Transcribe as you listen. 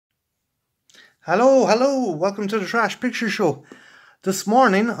Hello, hello, welcome to the Trash Picture Show. This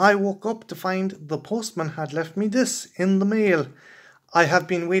morning I woke up to find the postman had left me this in the mail. I have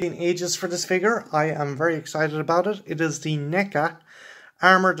been waiting ages for this figure. I am very excited about it. It is the Neca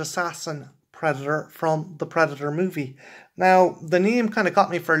Armored Assassin Predator from the Predator movie. Now, the name kind of got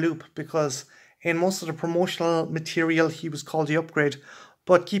me for a loop because in most of the promotional material he was called the Upgrade.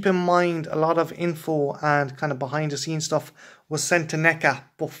 But keep in mind, a lot of info and kind of behind the scenes stuff was sent to Neca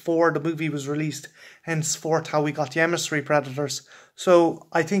before the movie was released, henceforth how we got the emissary predators. So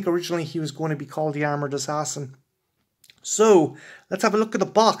I think originally he was going to be called the Armored Assassin. So let's have a look at the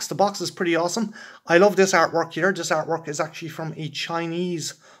box. The box is pretty awesome. I love this artwork here. This artwork is actually from a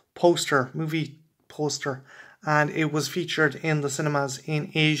Chinese movie poster, and it was featured in the cinemas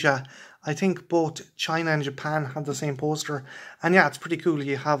in Asia. I think both China and Japan had the same poster. And yeah, it's pretty cool.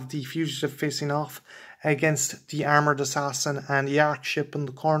 You have the fugitive facing off against the Armored Assassin and the Ark ship in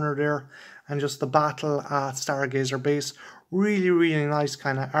the corner there. And just the battle at Stargazer Base. Really, really nice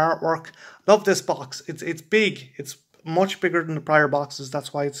kind of artwork. Love this box. It's big. It's much bigger than the prior boxes.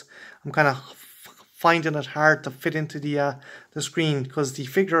 That's why I'm kind of finding it hard to fit into the screen, because the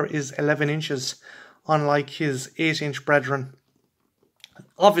figure is 11 inches, unlike his 8-inch brethren.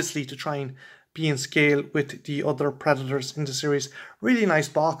 Obviously to try and be in scale with the other Predators in the series. Really nice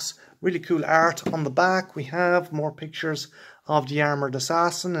box, really cool art. On the back we have more pictures of the Armored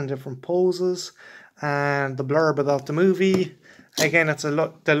Assassin in different poses, and the blurb about the movie. Again, it's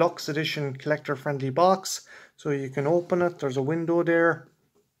a deluxe edition collector friendly box, so you can open it. There's a window there.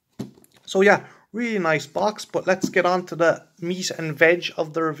 So yeah, really nice box. But let's get on to the meat and veg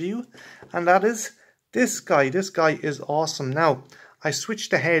of the review, and that is this guy. This guy is awesome. Now, I switched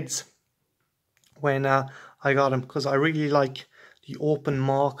the heads when I got him, because I really like the open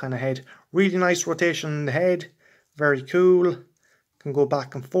maw kind of head. Really nice rotation in the head. Very cool. Can go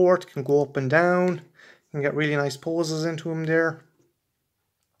back and forth. Can go up and down. Can get really nice poses into him there.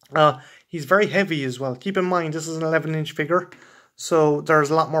 He's very heavy as well. Keep in mind, this is an 11-inch figure, so there's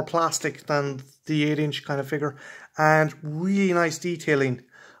a lot more plastic than the 8-inch kind of figure. And really nice detailing.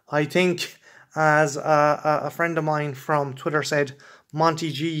 I think, as a friend of mine from Twitter said,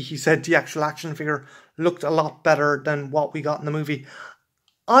 Monty G, he said the actual action figure looked a lot better than what we got in the movie.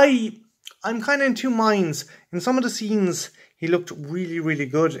 I'm kind of in two minds. In some of the scenes, he looked really, really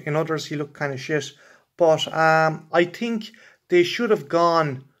good. In others, he looked kind of shit. But I think they should have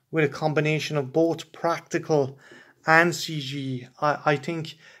gone with a combination of both practical and CG. I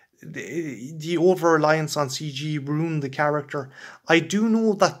think the over-reliance on CG ruined the character. I do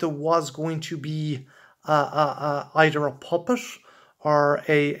know that there was going to be either a puppet or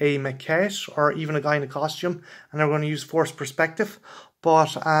a maquette, or even a guy in a costume, and they're going to use forced perspective.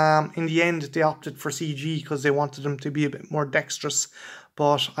 But in the end, they opted for CG because they wanted him to be a bit more dexterous.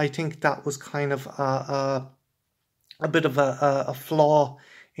 But I think that was kind of a bit of a flaw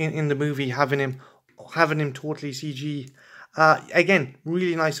in the movie, having him totally CG. Again,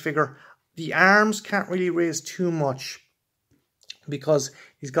 really nice figure. The arms can't really raise too much because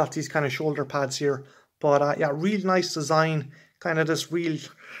he's got these kind of shoulder pads here. But yeah, really nice design. Kind of this real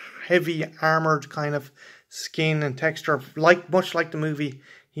heavy armored kind of skin and texture, much like the movie.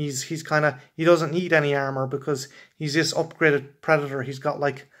 He doesn't need any armor because he's this upgraded Predator. He's got,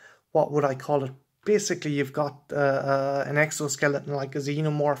 like, what would I call it? Basically, you've got an exoskeleton, like a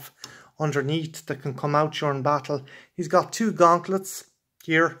xenomorph, underneath that can come out during battle. He's got 2 gauntlets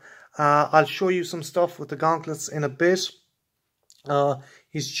here. I'll show you some stuff with the gauntlets in a bit.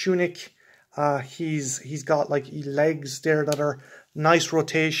 His tunic. He's got like legs there that are nice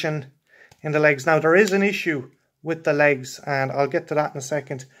rotation in the legs. Now, there is an issue with the legs, and I'll get to that in a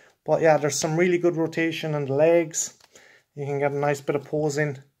second. But yeah, there's some really good rotation in the legs. You can get a nice bit of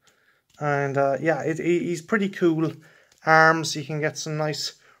posing. And yeah, he's pretty cool. Arms, you can get some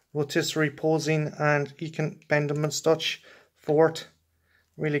nice rotisserie posing, and you can bend them and such forth.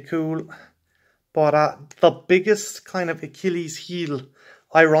 Really cool. But the biggest kind of Achilles heel,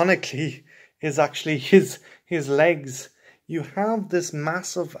 ironically, is actually his legs. You have this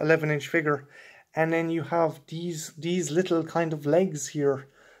massive 11-inch figure, and then you have these little kind of legs here.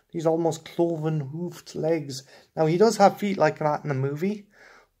 These almost cloven hoofed legs. Now, he does have feet like that in the movie,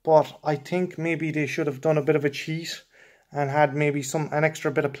 but I think maybe they should have done a bit of a cheat and had maybe an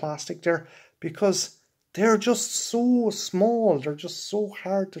extra bit of plastic there, because they're just so small. They're just so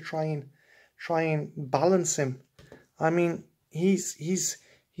hard to try and balance him. I mean, he's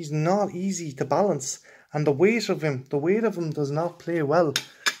not easy to balance, and the weight of him does not play well.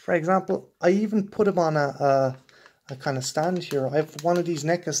 For example, I even put him on a kind of stand here. I have one of these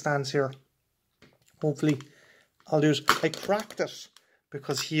Neca stands here. Hopefully I'll do it. I cracked it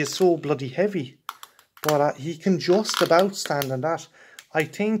because he is so bloody heavy. But he can just about stand on that. I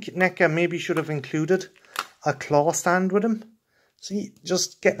think Neca maybe should have included a claw stand with him. See,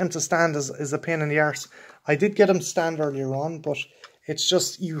 just getting him to stand is a pain in the arse. I did get him to stand earlier on, but it's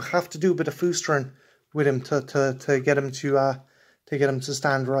just you have to do a bit of foostering with him to get him to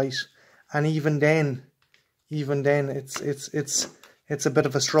stand right. And even then it's a bit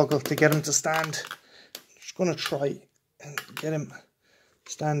of a struggle to get him to stand. I'm just gonna try and get him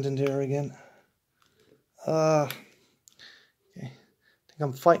standing there again. Okay. I think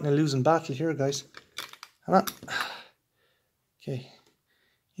I'm fighting a losing battle here, guys. Okay.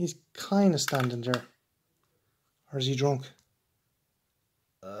 He's kind of standing there. Or is he drunk?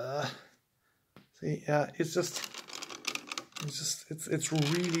 See, yeah, it's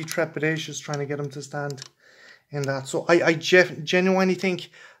really trepidatious trying to get him to stand in that. So I genuinely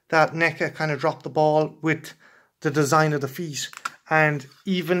think that Neca kind of dropped the ball with the design of the feet. And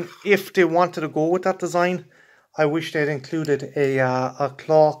even if they wanted to go with that design, I wish they'd included a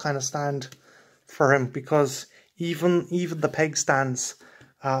claw kind of stand for him, because even the peg stands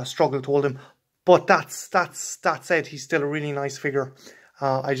struggle to hold him. But that said, he's still a really nice figure.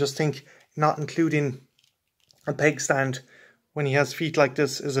 I just think not including a peg stand when he has feet like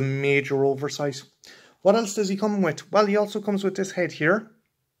this is a major oversight. What else does he come with? Well, he also comes with this head here.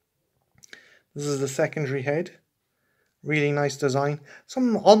 This is the secondary head. Really nice design.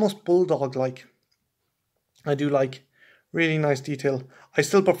 Some almost bulldog-like. I do like. Really nice detail. I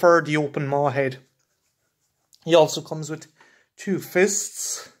still prefer the open maw head. He also comes with 2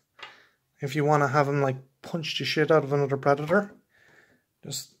 fists. If you want to have him like punch the shit out of another predator.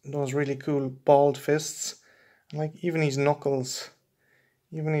 Just those really cool balled fists. And like even his knuckles.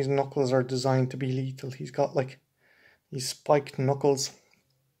 Even his knuckles are designed to be lethal. He's got like these spiked knuckles.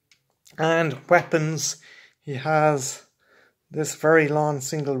 And weapons. He has this very long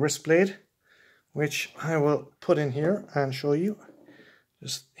single wrist blade, which I will put in here and show you.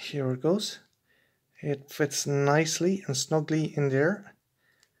 Just here it goes. It fits nicely and snugly in there.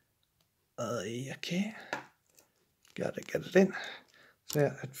 Okay, gotta get it in. So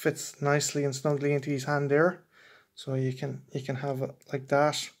yeah, it fits nicely and snugly into his hand there. So you can have it like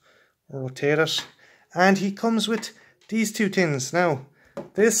that, or rotate it. And he comes with these 2 tins. Now,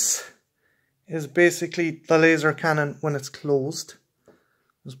 this is basically the laser cannon when it's closed.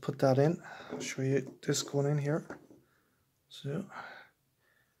 Just put that in. I'll show you this going in here. So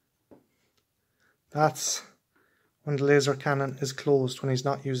that's when the laser cannon is closed, when he's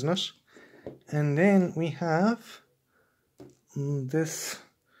not using it. And then we have this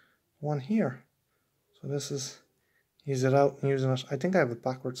one here. So this is, he's it out and using it. I think I have it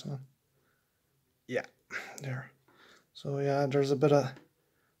backwards now. Yeah, there. So yeah, there's a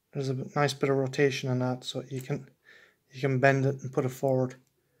nice bit of rotation in that, so you can bend it and put it forward.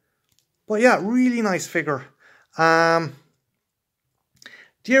 But yeah, really nice figure. Dear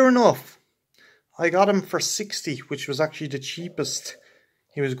enough, I got him for 60, which was actually the cheapest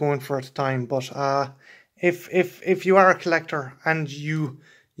he was going for at the time. But if you are a collector and you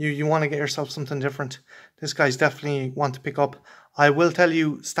want to get yourself something different, this guy's definitely one to pick up. I will tell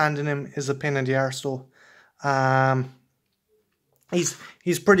you, standing him is a pain in the arse though.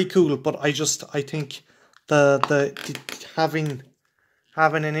 He's pretty cool, but I think the having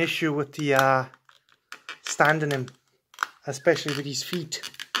an issue with the standing him, especially with his feet.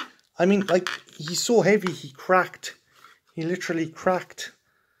 I mean, like, he's so heavy, he literally cracked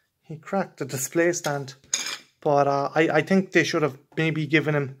the display stand. But I think they should have maybe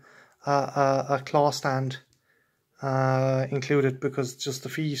given him a claw stand included, because just the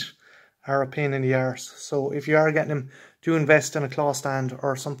feet are a pain in the arse. So if you are getting him, do invest in a claw stand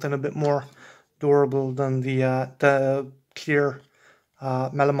or something a bit more durable than the clear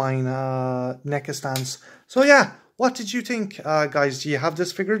melamine Neca stands. So yeah, what did you think, guys? Do you have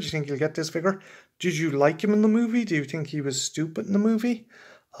this figure? Do you think you'll get this figure? Did you like him in the movie? Do you think he was stupid in the movie?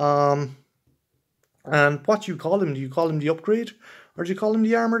 And what do you call him? Do you call him the upgrade, or do you call him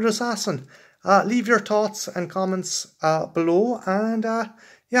the armored assassin? Leave your thoughts and comments below, and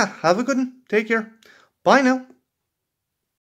yeah, have a good one. Take care. Bye now.